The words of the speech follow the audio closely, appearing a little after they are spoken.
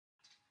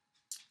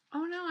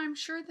Oh no, I'm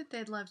sure that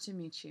they'd love to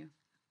meet you.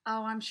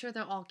 Oh, I'm sure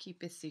they'll all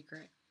keep it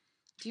secret.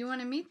 Do you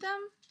want to meet them?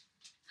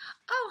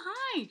 Oh,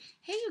 hi.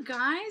 Hey, you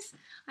guys.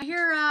 I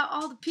hear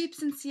all the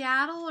peeps in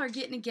Seattle are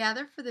getting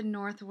together for the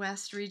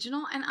Northwest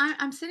Regional, and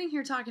I'm sitting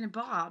here talking to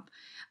Bob.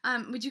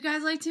 Would you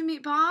guys like to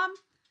meet Bob?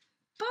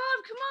 Bob,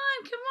 come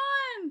on, come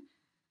on.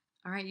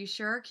 All right, you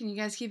sure? Can you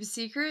guys keep a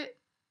secret?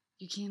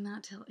 You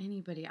cannot tell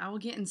anybody. I will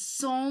get in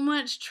so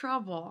much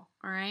trouble.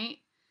 All right?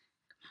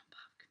 Come on,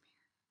 Bob, come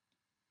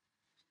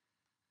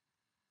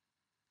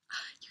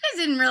here. You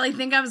guys didn't really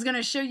think I was going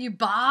to show you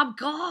Bob.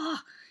 Gah,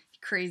 you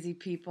crazy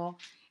people.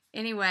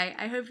 Anyway,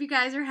 I hope you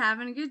guys are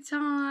having a good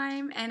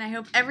time, and I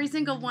hope every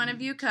single one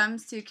of you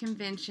comes to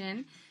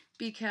convention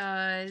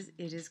because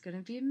it is going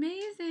to be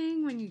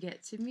amazing when you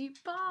get to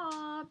meet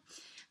Bob.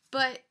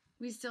 But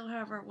we still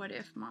have our what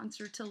if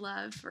monster to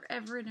love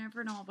forever and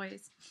ever and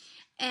always.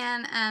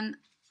 And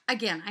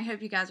again, I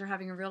hope you guys are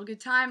having a real good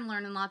time,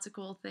 learning lots of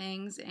cool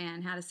things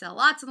and how to sell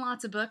lots and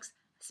lots of books,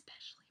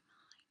 especially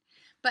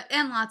mine,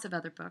 and lots of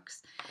other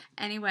books.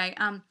 Anyway,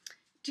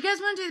 do you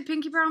guys want to do the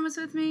Pinky Promise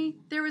with me?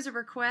 There was a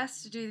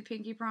request to do the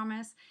Pinky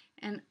Promise,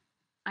 and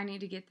I need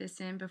to get this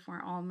in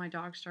before all my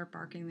dogs start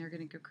barking. They're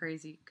going to go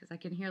crazy because I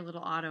can hear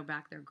little Otto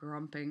back there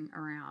grumping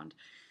around.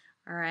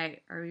 All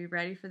right, are we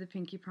ready for the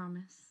Pinky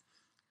Promise?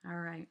 All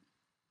right.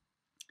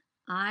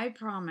 I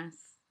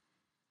promise,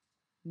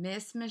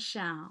 Miss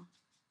Michelle,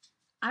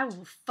 I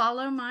will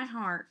follow my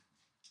heart.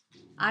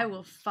 I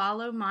will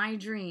follow my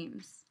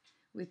dreams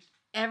with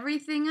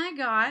everything I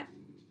got,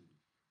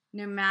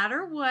 no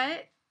matter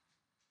what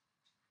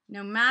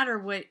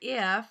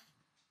if,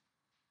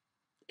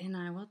 and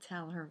I will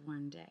tell her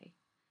one day.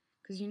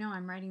 Because you know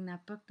I'm writing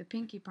that book, The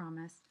Pinky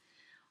Promise.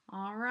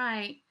 All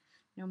right.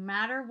 No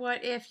matter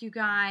what if, you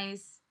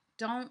guys,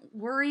 don't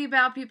worry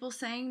about people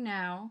saying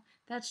no.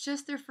 That's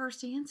just their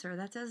first answer.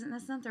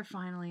 That's not their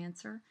final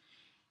answer.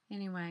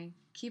 Anyway,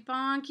 keep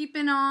on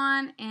keeping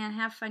on and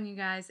have fun, you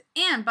guys.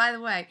 And by the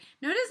way,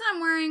 notice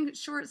I'm wearing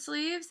short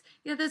sleeves.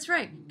 Yeah, that's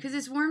right, because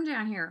it's warm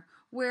down here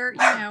where,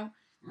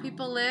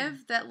 people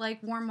live that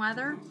like warm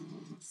weather.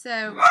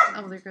 So,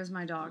 oh, there goes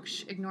my dog.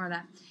 Shh, ignore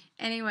that.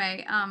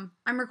 Anyway, I'm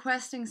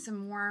requesting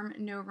some warm,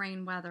 no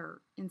rain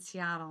weather in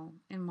Seattle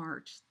in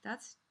March.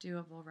 That's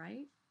doable,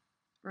 right?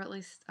 Or at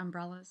least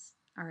umbrellas.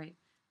 All right.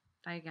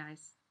 Bye,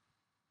 guys.